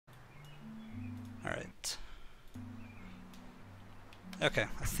Alright. Okay,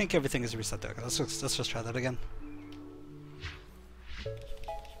 I think everything is reset there. Let's just try that again.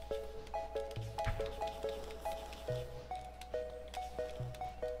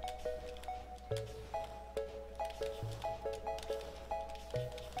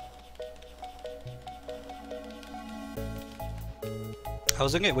 I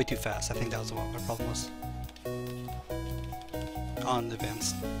was doing it way too fast. I think that was what my problem was. On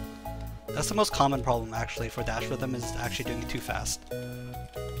advanced. That's the most common problem actually for dash rhythm, is actually doing it too fast.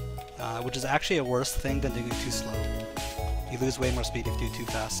 Which is actually a worse thing than doing it too slow. You lose way more speed if you do it too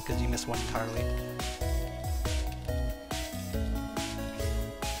fast, because you miss one entirely.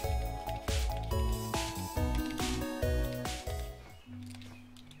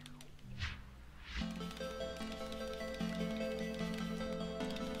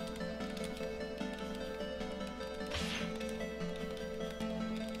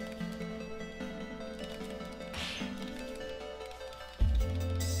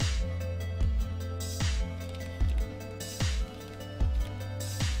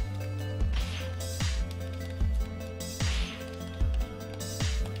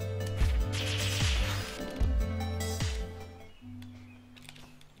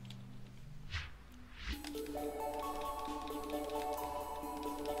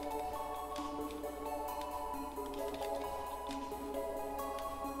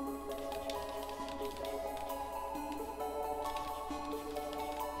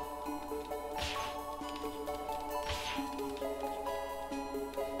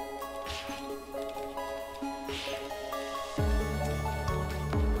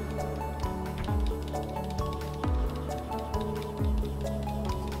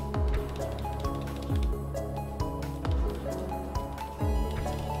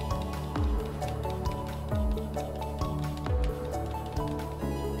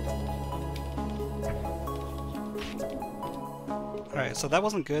 Alright, so that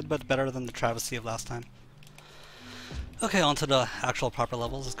wasn't good, but better than the travesty of last time. Okay, on to the actual proper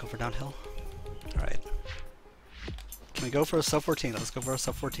levels. Let's go for downhill. Alright. Can we go for a sub 14? Let's go for a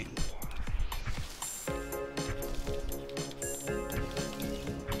sub 14.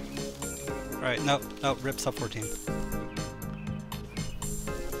 Alright, no, rip sub 14.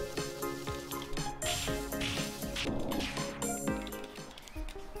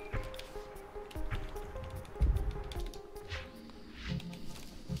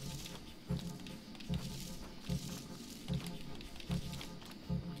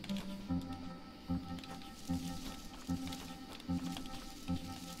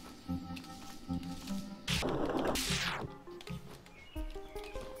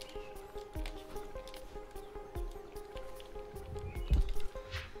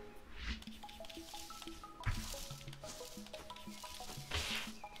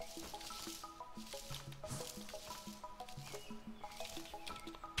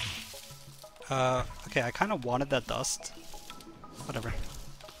 Okay, I kind of wanted that dust. Whatever.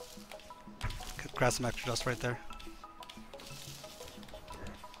 Could grab some extra dust right there.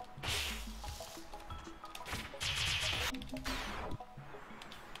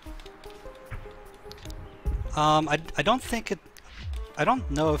 I don't think it... I don't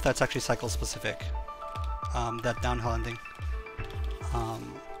know if that's actually cycle specific. That downhill ending.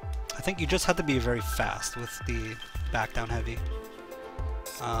 I think you just have to be very fast with the back down heavy.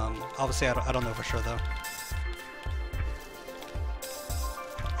 Obviously I don't know for sure though.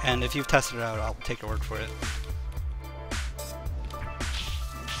 And if you've tested it out, I'll take your word for it.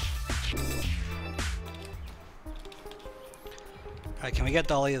 Alright, can we get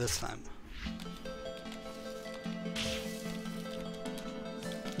Dahlia this time?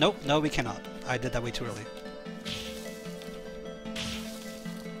 Nope, no we cannot. I did that way too early.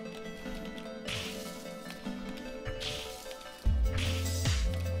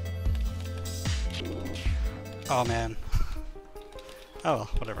 Oh man. Oh well,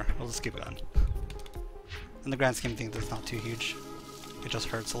 whatever. We'll just keep it on. In the grand scheme of things, it's not too huge. It just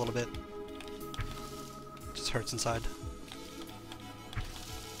hurts a little bit. It just hurts inside.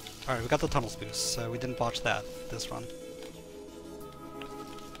 Alright, we got the tunnels boost, so we didn't botch that this run.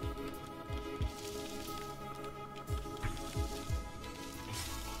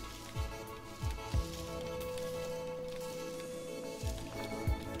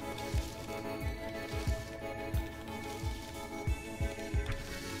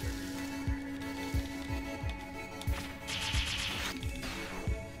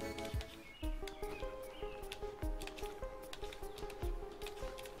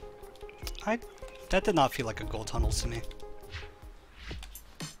 That did not feel like a gold tunnels to me.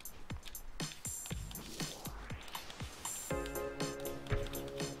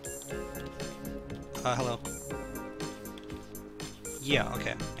 Hello. Yeah,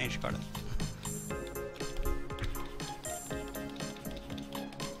 okay. Ancient Garden.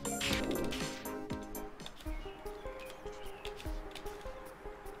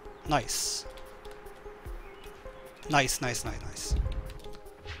 Nice. Nice, nice, nice, nice.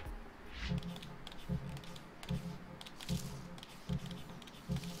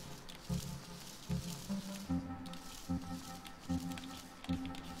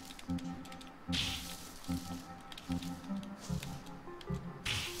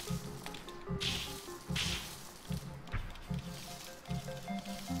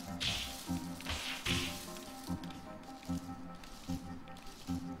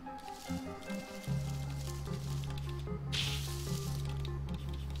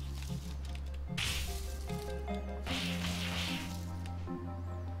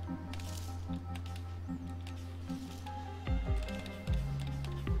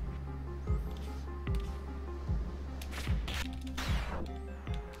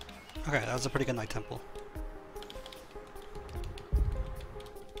 Okay, that was a pretty good night temple.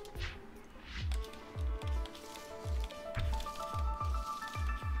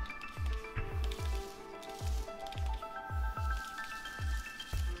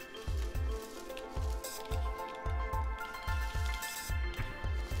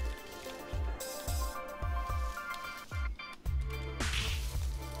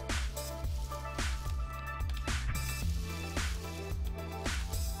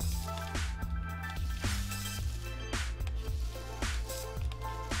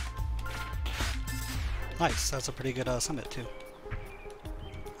 Nice, that's a pretty good summit too.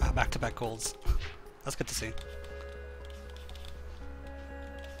 Back-to-back golds. That's good to see.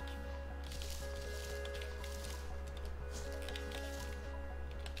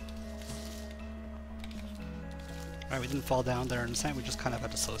 Alright, we didn't fall down there in insane, we just kind of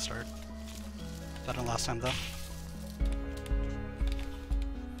had a slow start. Better than last time though.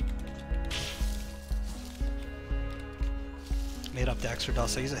 Made up the extra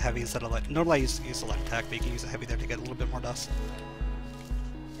dust, so I use it heavy instead of light. Normally I use the light attack, but you can use it heavy there to get a little bit more dust.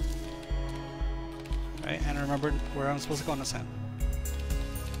 Alright, and I remembered where I'm supposed to go on this end.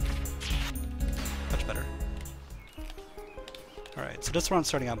 Much better. Alright, so this round's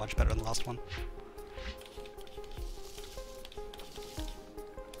starting out much better than the last one.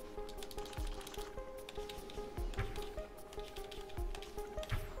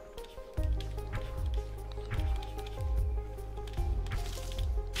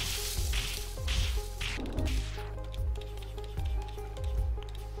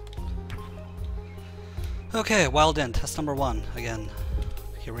 Okay, Wild Inn, test number 1, again.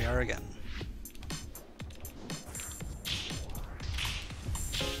 Here we are again.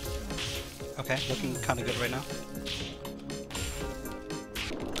 Okay, looking kinda good right now.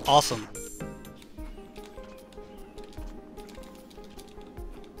 Awesome.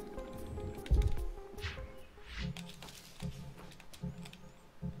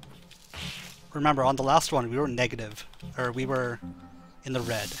 Remember, on the last one, we were negative, or we were in the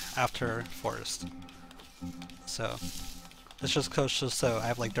red after Forest. So, this just goes so I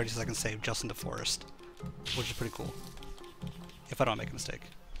have like 30 seconds saved just in the Forest, which is pretty cool, if I don't make a mistake.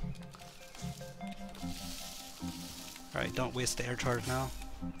 Alright, don't waste the air charge now.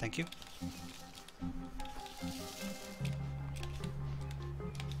 Thank you.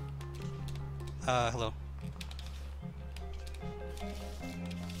 Hello.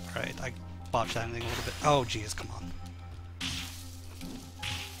 Alright, I botched that ending a little bit. Oh, jeez, come on.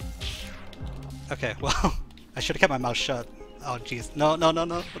 Okay, well, I should have kept my mouth shut. Oh, jeez. No, no, no,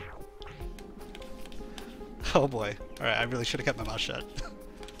 no. Oh boy. Alright, I really should have kept my mouth shut.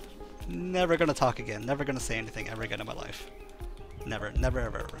 Never gonna talk again. Never gonna say anything ever again in my life. Never, never,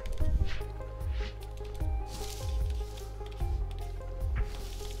 ever, ever.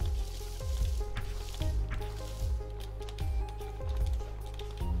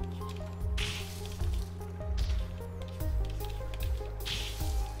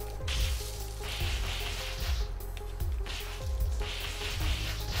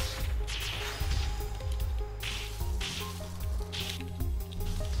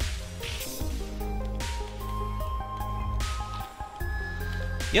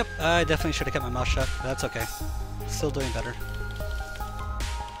 Yep, I definitely should have kept my mouth shut, but that's okay. Still doing better.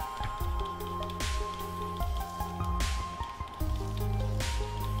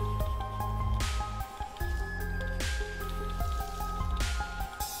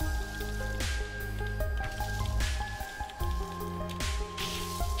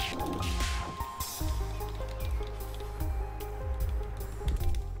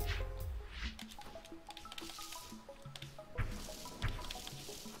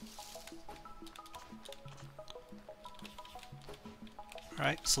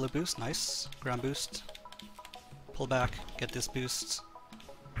 Alright, slow boost, nice. Ground boost. Pull back, get this boost.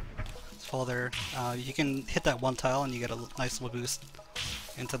 Fall there. You can hit that one tile and you get a nice little boost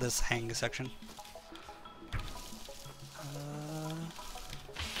into this hang section.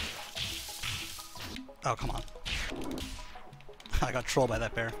 Oh, come on. I got trolled by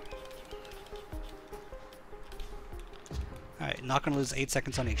that bear. Alright, not gonna lose 8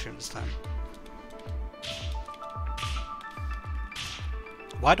 seconds on Atrium this time.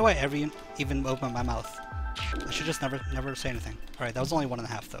 Why do I ever even open my mouth? I should just never say anything. Alright, that was only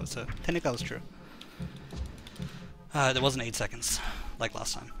 1.5 though, so technically that was true. There wasn't 8 seconds, like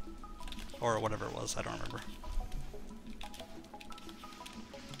last time. Or whatever it was, I don't remember.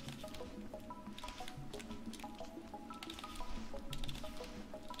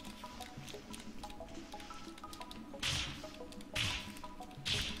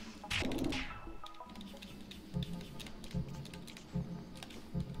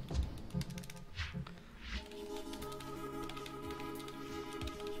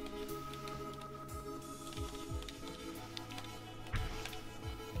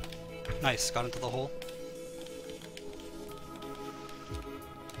 Nice, got into the hole.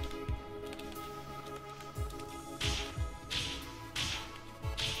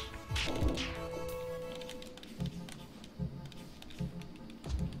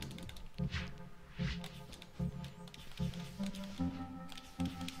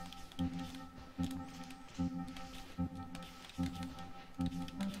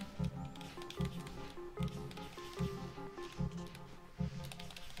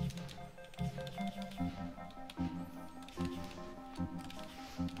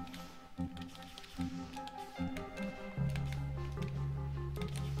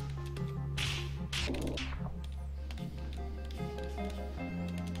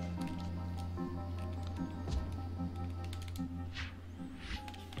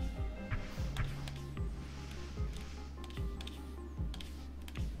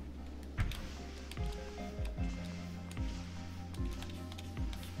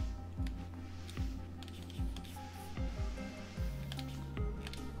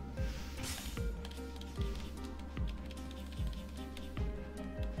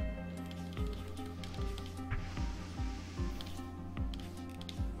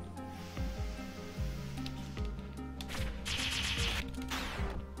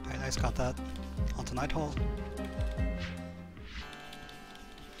 Got that. Onto Night Hall.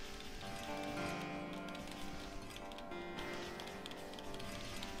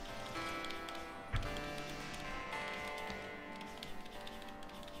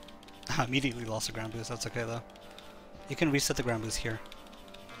 Immediately lost the ground boost, that's okay though. You can reset the ground boost here.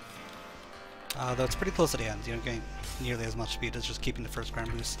 Though it's pretty close to the end, you don't gain nearly as much speed as just keeping the first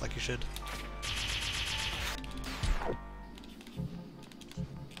ground boost like you should.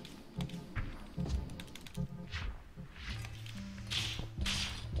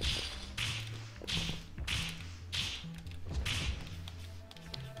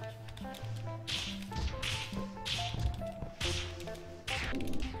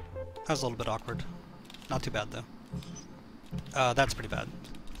 That was a little bit awkward. Not too bad though. That's pretty bad.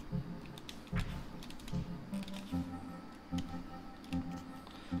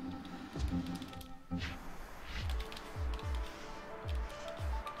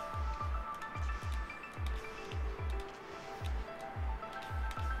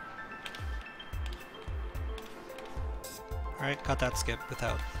 Alright, got that skip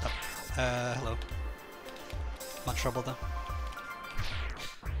without... hello. Much trouble though.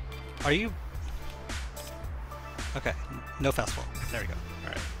 Are you... Okay, no fast fall. There we go.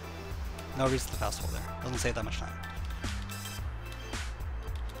 Alright. No reason to fast fall there. Doesn't save that much time.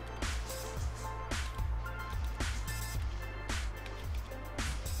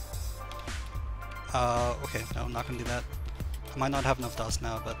 Okay, no, I'm not gonna do that. I might not have enough dust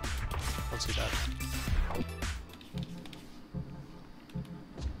now, but let's do that.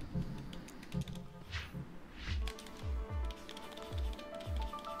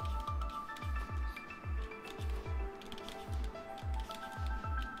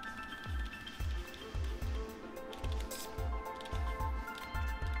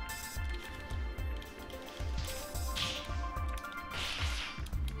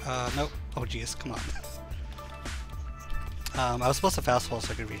 Nope. Oh jeez, come on. I was supposed to fast fall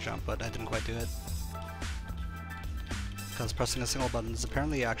so I could re-jump, but I didn't quite do it. Because pressing a single button is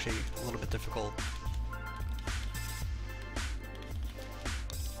apparently actually a little bit difficult.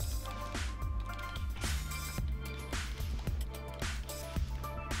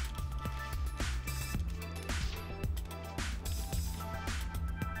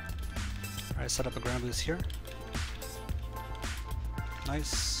 Alright, set up a ground boost here.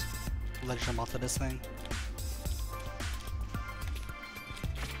 Nice. Let's jump onto this thing.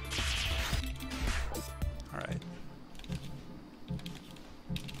 Alright.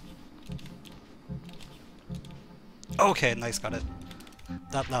 Okay, nice, got it.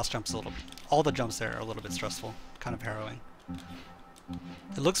 That last jump's a little... All the jumps there are a little bit stressful. Kind of harrowing.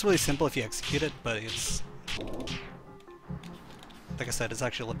 It looks really simple if you execute it, but it's... Like I said, it's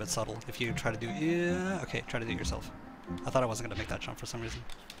actually a little bit subtle if you try to do... Yeah, okay, try to do it yourself. I thought I wasn't going to make that jump for some reason.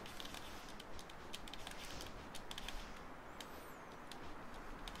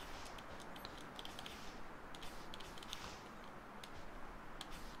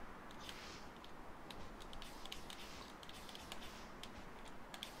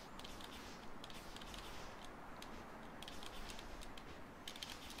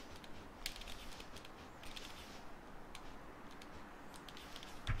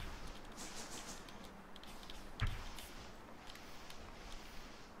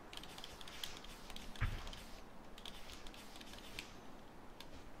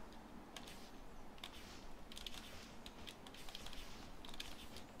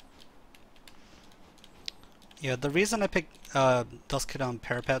 Yeah, the reason I picked Dust Kid on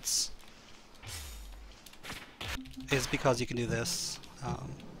parapets is because you can do this.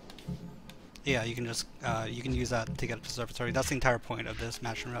 Yeah, you can just you can use that to get up to the observatory. That's the entire point of this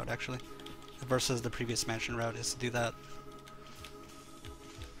mansion route, actually, versus the previous mansion route is to do that.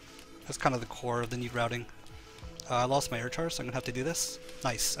 That's kind of the core of the new routing. I lost my air charge, so I'm gonna have to do this.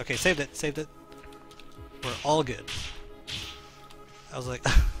 Nice. Okay, saved it. Saved it. We're all good. I was like,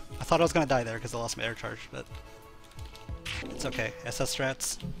 I thought I was gonna die there because I lost my air charge, but it's okay. SS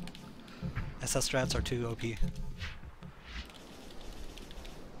strats are too OP.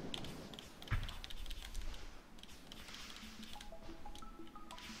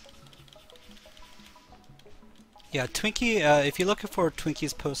 Yeah, Twinkie, if you're looking for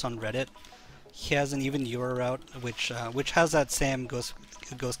Twinkie's post on Reddit, he has an even newer route, which has that same Ghost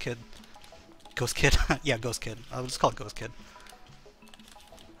Kid. Yeah, Ghost Kid. I'll just call it Ghost Kid.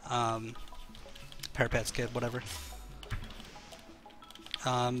 Parapets Kid, whatever.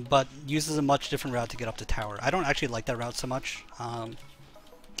 But uses a much different route to get up to tower. I don't actually like that route so much,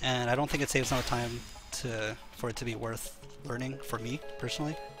 and I don't think it saves enough time for it to be worth learning for me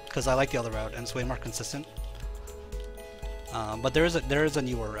personally, because I like the other route and it's way more consistent. But there is a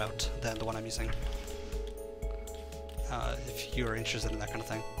newer route than the one I'm using. If you're interested in that kind of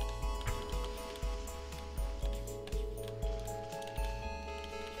thing.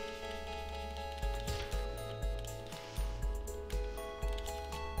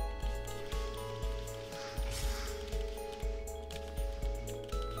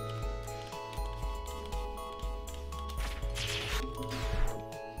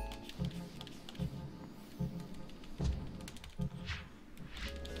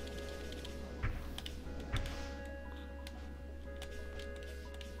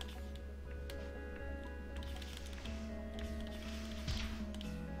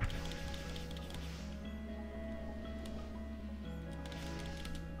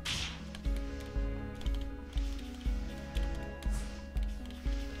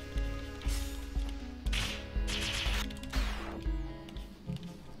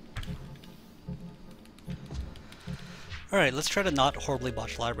 Alright, let's try to not horribly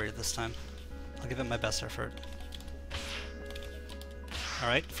botch library this time. I'll give it my best effort.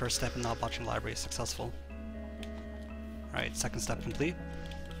 Alright, first step in not botching library is successful. Alright, second step complete.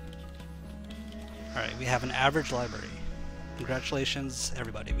 Alright, we have an average library. Congratulations,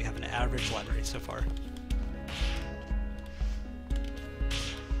 everybody, we have an average library so far.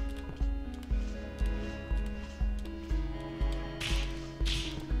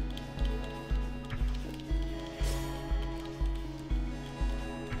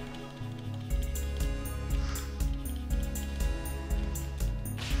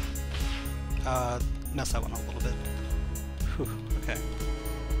 Mess that one up a little bit. Whew, okay.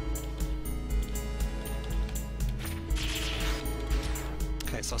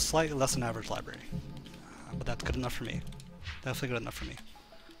 Okay, so slightly less than average library. But that's good enough for me. Definitely good enough for me.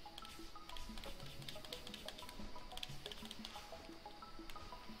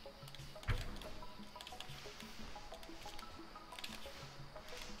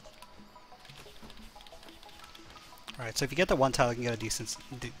 Alright, so if you get the one tile, you can get a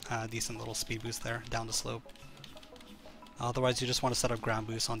decent little speed boost there, down the slope. Otherwise, you just want to set up ground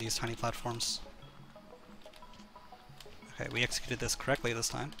boost on these tiny platforms. Okay, we executed this correctly this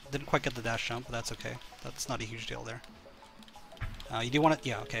time. Didn't quite get the dash jump, but that's okay. That's not a huge deal there. You do want to,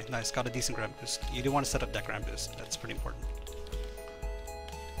 yeah, okay, nice, got a decent ground boost. You do want to set up that ground boost, that's pretty important.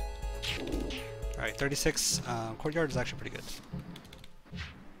 Alright, 36, courtyard is actually pretty good.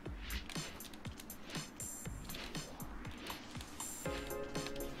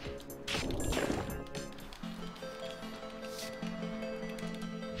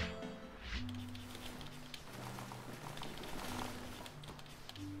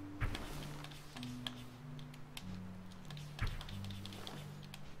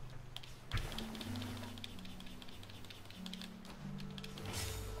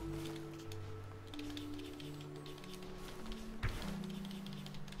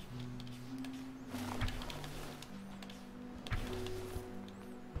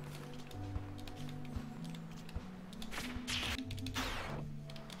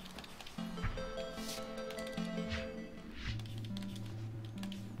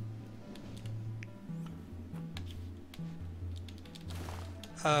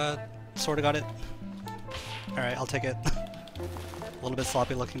 Sorta got it. Alright, I'll take it. A little bit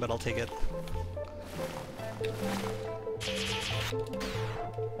sloppy looking, but I'll take it.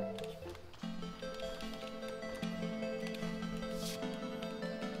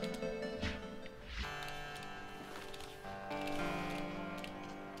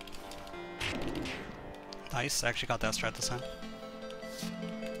 Nice, I actually got that strat this time.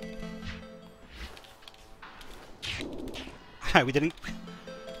 Alright, we didn't...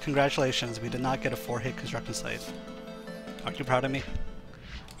 Congratulations, we did not get a 4-hit construction site. Aren't you proud of me?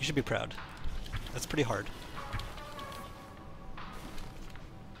 You should be proud. That's pretty hard.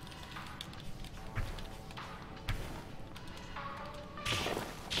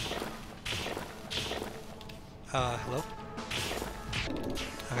 Hello?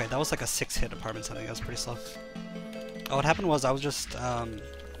 Okay, that was like a 6-hit apartment setting. That was pretty slow. Oh, what happened was I was just,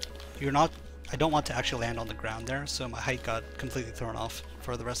 you're not... I don't want to actually land on the ground there, so my height got completely thrown off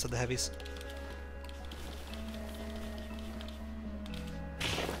for the rest of the heavies.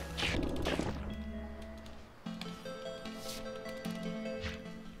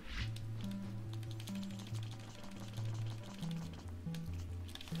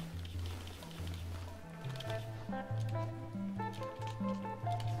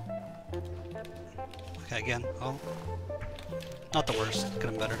 Okay, again. Oh. Not the worst.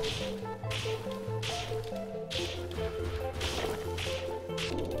 Could have been better.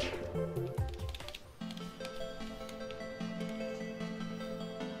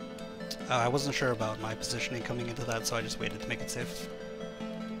 I wasn't sure about my positioning coming into that, so I just waited to make it safe.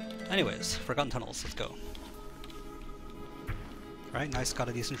 Anyways, Forgotten Tunnels, let's go. Right, nice, got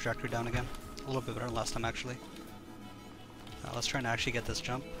a decent trajectory down again. A little bit better than last time, actually. Let's try and actually get this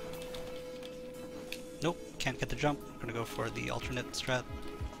jump. Nope, can't get the jump. I'm gonna go for the alternate strat.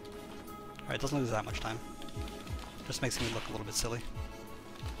 Alright, doesn't lose that much time. Just makes me look a little bit silly.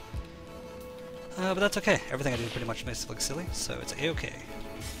 But that's okay. Everything I do pretty much makes it look silly, so it's a-okay.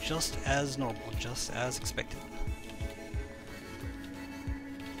 Just as normal, just as expected.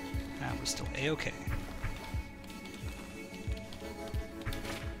 And we're still a-okay.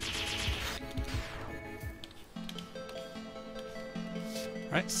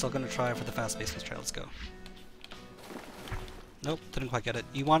 Alright, still gonna try for the fast basement try. Let's go. Nope, didn't quite get it.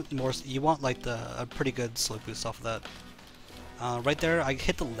 You want more. You want like a pretty good slope boost off of that. Right there, I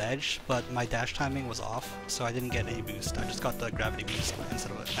hit the ledge, but my dash timing was off, so I didn't get any boost. I just got the gravity boost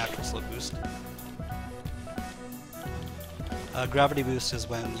instead of an actual slope boost. Gravity boost is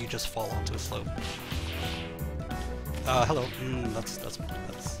when you just fall onto a slope. Hello. That's.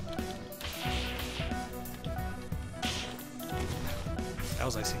 That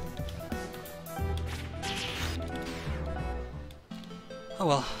was icy. Oh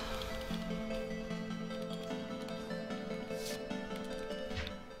well.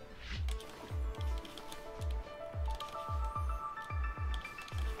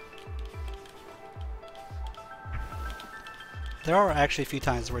 There are actually a few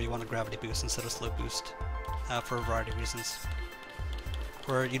times where you want a gravity boost instead of slope boost, for a variety of reasons.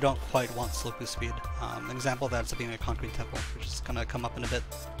 Where you don't quite want slope boost speed. An example of that is being a concrete temple, which is gonna come up in a bit.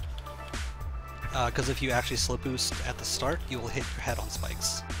 Because if you actually slope boost at the start, you will hit your head on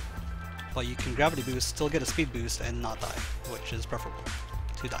spikes. But you can gravity boost, still get a speed boost, and not die, which is preferable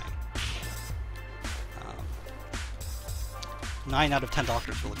to dying. 9 out of 10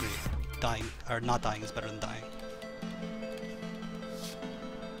 doctors will agree. Dying, or not dying, is better than dying.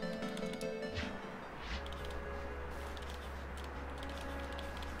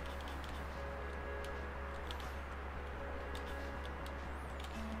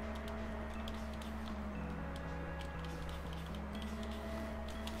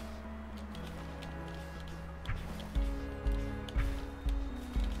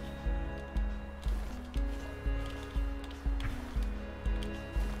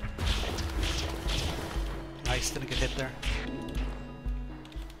 Nice, didn't get hit there.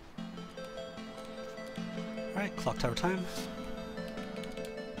 Alright, clock tower time.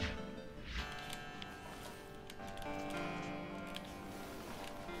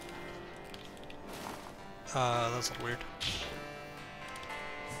 That's a little weird.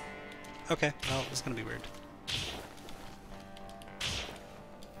 Okay, well, it's gonna be weird.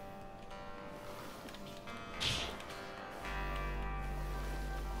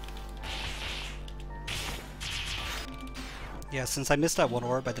 Yeah, since I missed that one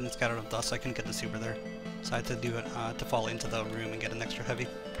orb, I didn't scatter enough dust, so I couldn't get the super there. So I had to do it to fall into the room and get an extra heavy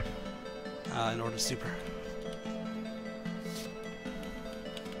in order to super.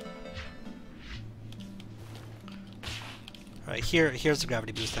 Alright, here's the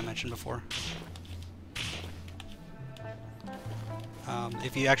gravity boost I mentioned before.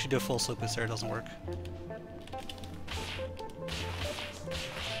 If you actually do a full slope boost there, it doesn't work.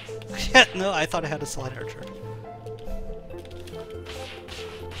 Yeah, no, I thought I had a slide air charge.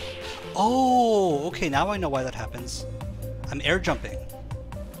 Oh, okay, now I know why that happens. I'm air jumping.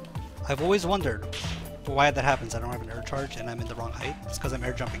 I've always wondered why that happens. I don't have an air charge and I'm in the wrong height. It's because I'm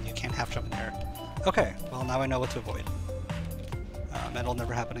air jumping. You can't half jump in the air. Okay, well now I know what to avoid. And it'll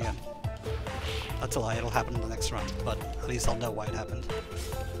never happen again. That's a lie, it'll happen in the next run, but at least I'll know why it happened.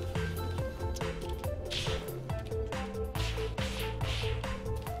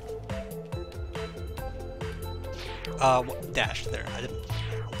 Dashed there.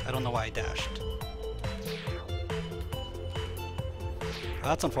 I don't know why I dashed. Well,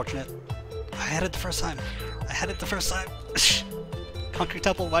 that's unfortunate. I had it the first time. I had it the first time. Concrete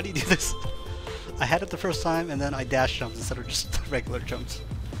Temple, why do you do this? I had it the first time and then I dash jumped instead of just regular jumps.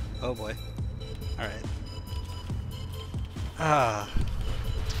 Oh boy. Alright. I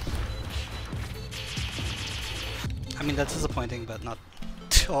mean, that's disappointing, but not...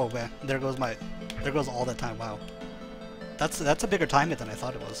 Oh man, there goes all that time, wow. That's a bigger time hit than I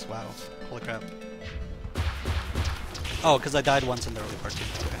thought it was, wow. Holy crap. Oh, because I died once in the early part too.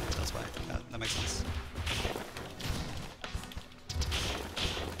 Okay, that's why. That makes sense.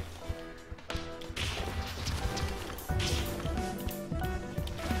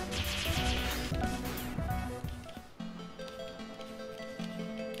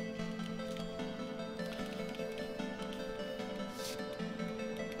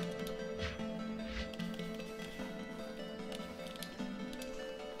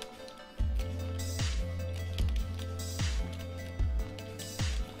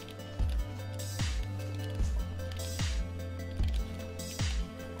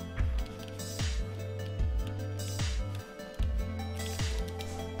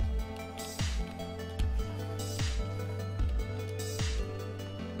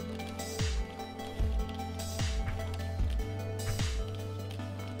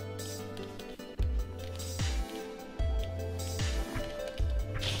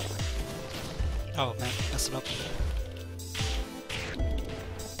 Oh man, messed it up.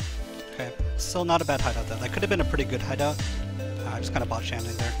 Okay, still not a bad hideout though. That could have been a pretty good hideout. I just kind of botched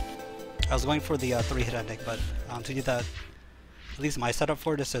landing there. I was going for the 3-hit ending, but to do that, at least my setup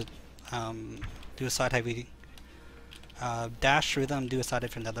for it is to do a side heavy, dash through them, do a side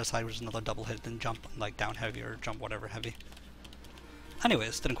hit from the other side, which is another double hit, then jump like down heavy or jump whatever heavy.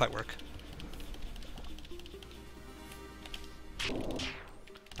 Anyways, didn't quite work.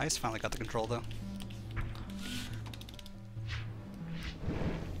 Nice, finally got the control though.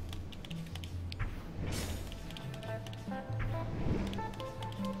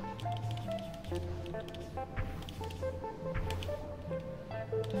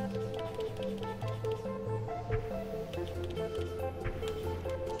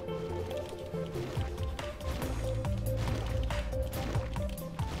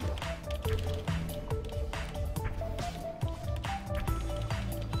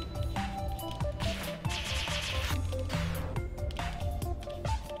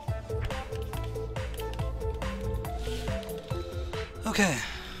 Okay,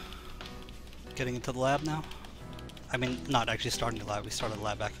 getting into the lab now. I mean, not actually starting the lab, we started the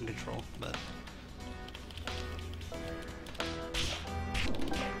lab back in control, but...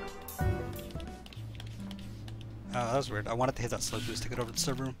 Oh, that was weird. I wanted to hit that slow boost to get over to the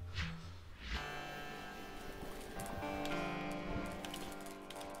server room.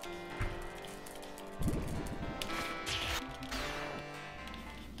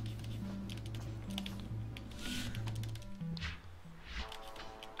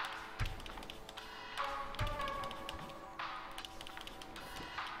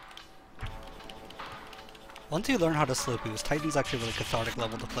 Once you learn how to slow boost, Titan's actually a really cathartic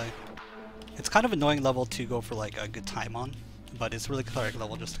level to play. It's kind of annoying level to go for like a good time on, but it's really cathartic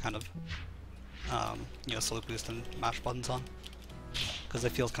level just to kind of, you know, slow boost and mash buttons on, because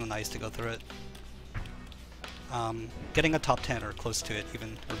it feels kind of nice to go through it. Getting a top 10 or close to it,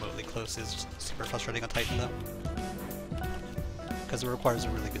 even remotely close, is super frustrating on Titan though, because it requires a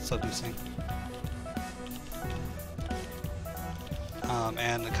really good slow boosting.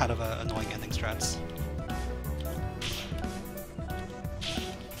 And kind of annoying ending strats.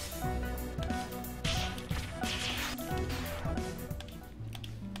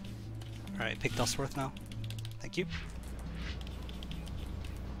 Alright, pick Dustforce now. Thank you.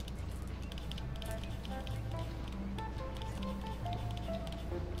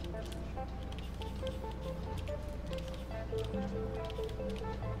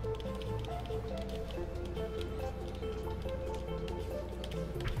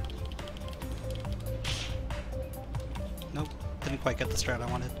 didn't quite get the strat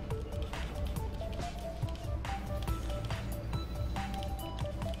I wanted.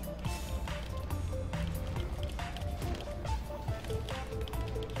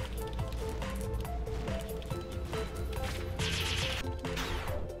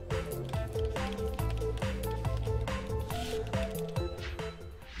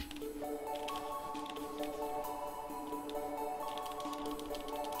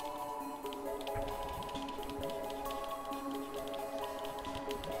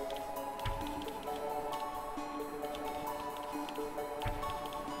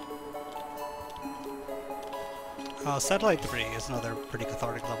 Satellite Debris is another pretty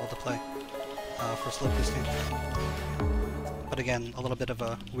cathartic level to play for slow boosting. But again, a little bit of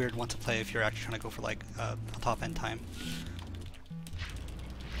a weird one to play if you're actually trying to go for like a top end time.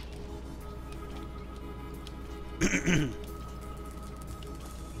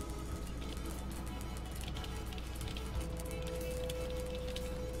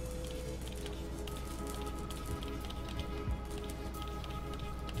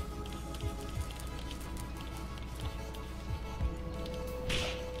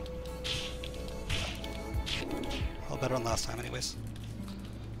 Better than last time anyways.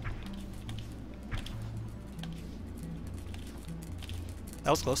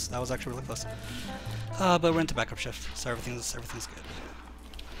 That was close. That was actually really close. But we're into backup shift, so everything's good.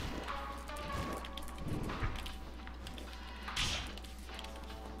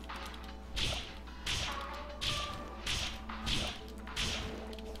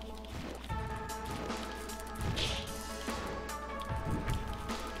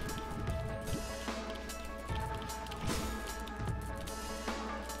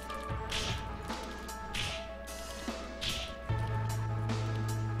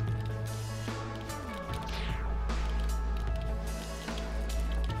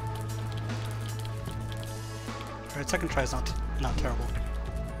 Alright, second try is not terrible.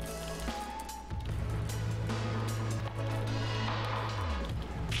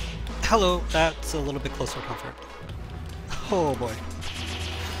 Hello, that's a little bit closer to comfort. Oh boy.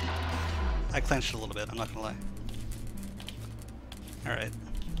 I clenched a little bit, I'm not gonna lie. Alright.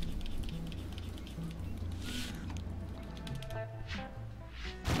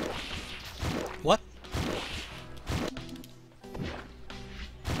 What?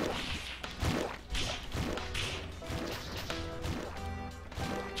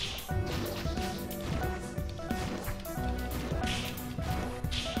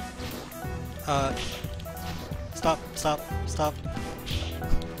 Stop.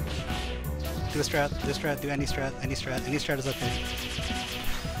 Do a strat, do any strat is okay.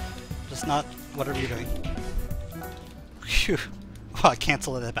 Just not whatever you're doing. Phew. Oh, I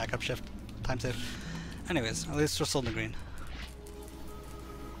canceled that backup shift. Time save. Anyways, at least we're still in the green.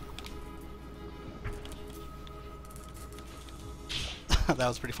 That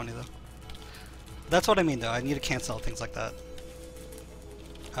was pretty funny though. That's what I mean though, I need to cancel things like that.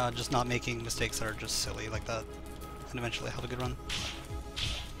 Just not making mistakes that are just silly like that. And eventually have a good run.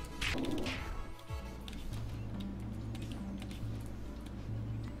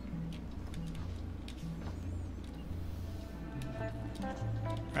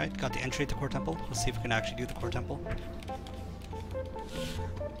 Right, got the entry to Core Temple. Let's see if we can actually do the Core Temple.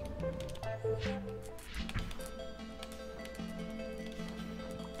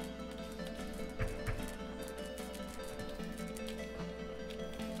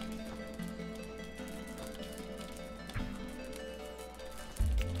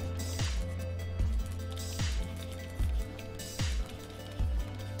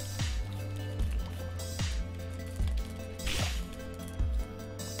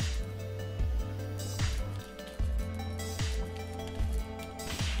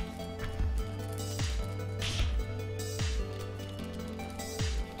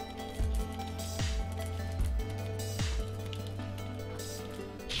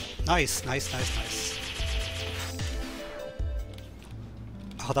 Nice.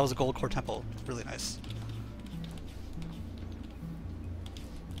 Oh, that was a gold core temple. Really nice.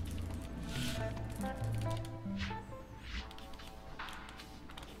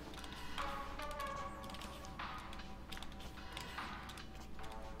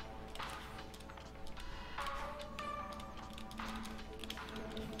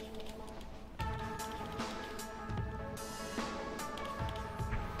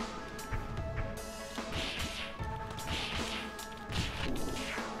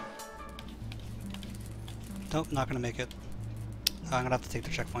 Nope, not gonna make it. I'm gonna have to take the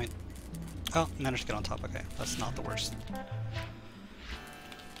checkpoint. Oh, managed to get on top, okay. That's not the worst.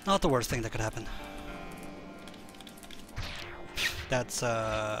 Not the worst thing that could happen. That's kind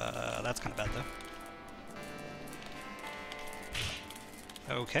of bad though.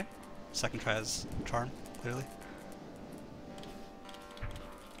 Okay. Second try is charm, clearly.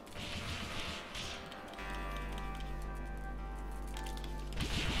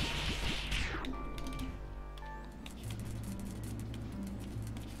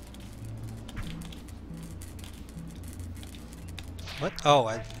 What? Oh,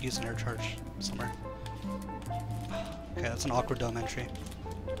 I used an air charge somewhere. Okay, that's an awkward dome entry.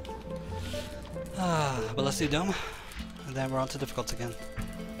 But let's do dome, and then we're on to difficult again.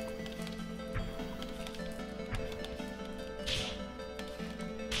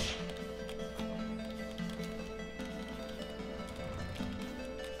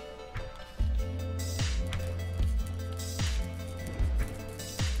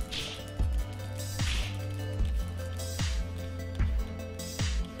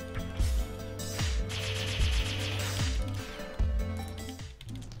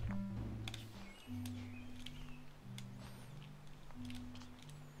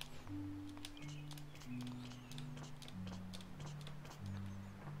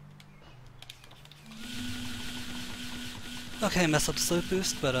 Okay, mess up the slope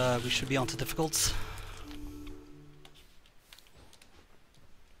boost, but we should be on to difficults.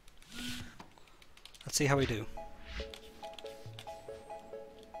 Let's see how we do.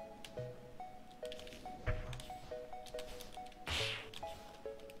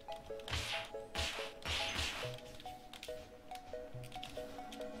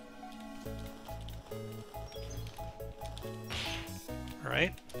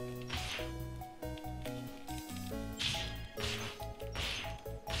 Alright.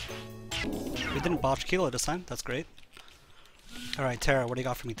 We didn't botch Kilo this time, that's great. Alright, Tara, what do you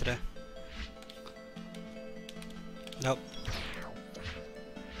got for me today? Nope.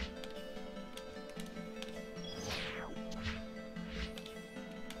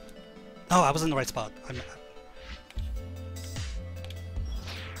 Oh, I was in the right spot.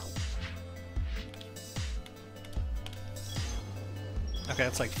 Okay,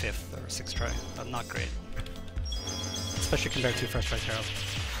 that's like 5th or 6th try. Not great. Especially compared to first try Tara.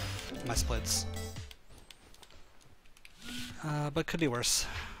 My splits. But could be worse.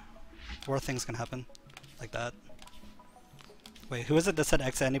 Worse things can happen. Like that. Wait, who is it that said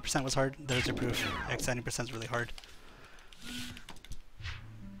X 90% was hard? There's your proof. X 90% is really hard.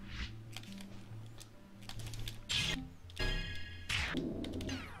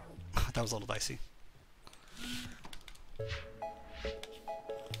 That was a little dicey.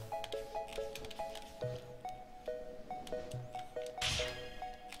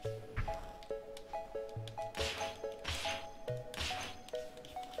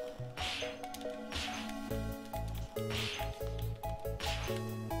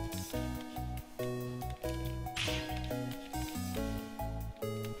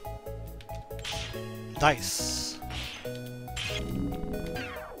 Dice.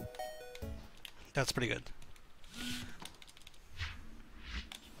 That's pretty good.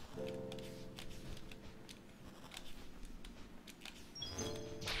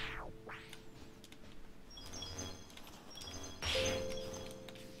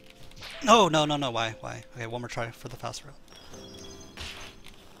 No, no, no, no, why? Okay, one more try for the fast route.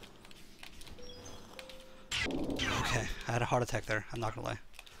 Okay, I had a heart attack there, I'm not gonna lie.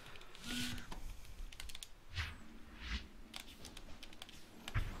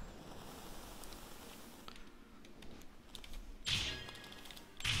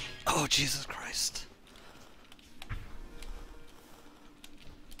 Oh, Jesus Christ.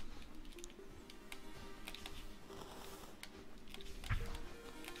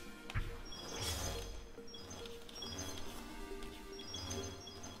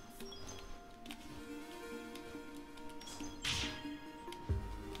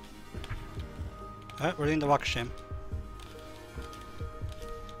 Alright, we're doing the walk of shame.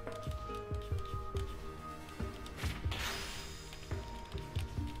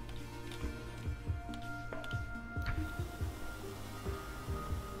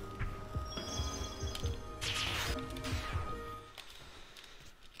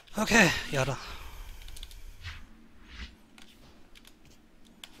 Okay, yotta.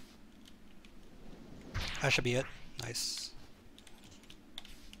 That should be it. Nice.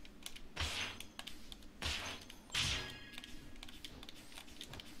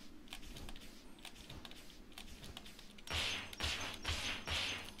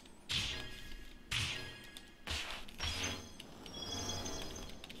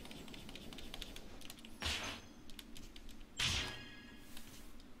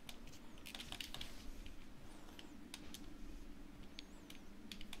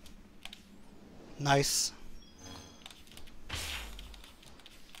 Nice.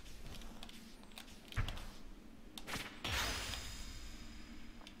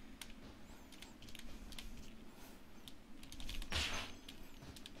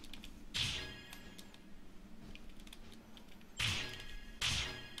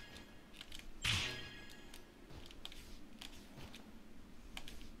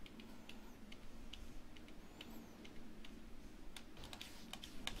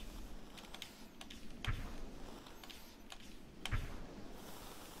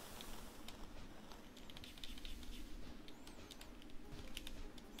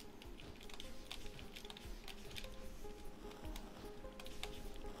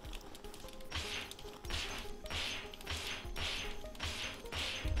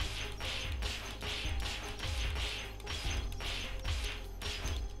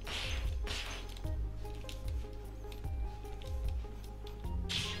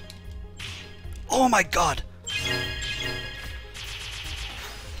 Oh my god!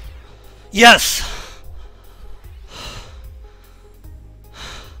 Yes!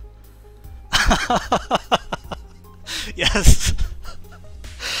 Yes!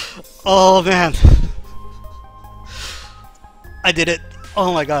 Oh man! I did it!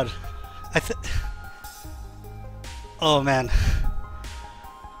 Oh my god! Oh man!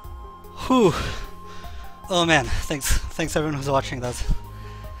 Whew! Oh man! Thanks everyone who's watching that.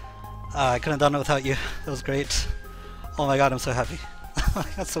 I couldn't have done it without you. That was great. Oh my god, I'm so happy.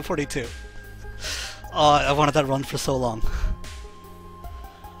 That's so 42. Oh, I wanted that run for so long.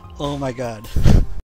 Oh my god.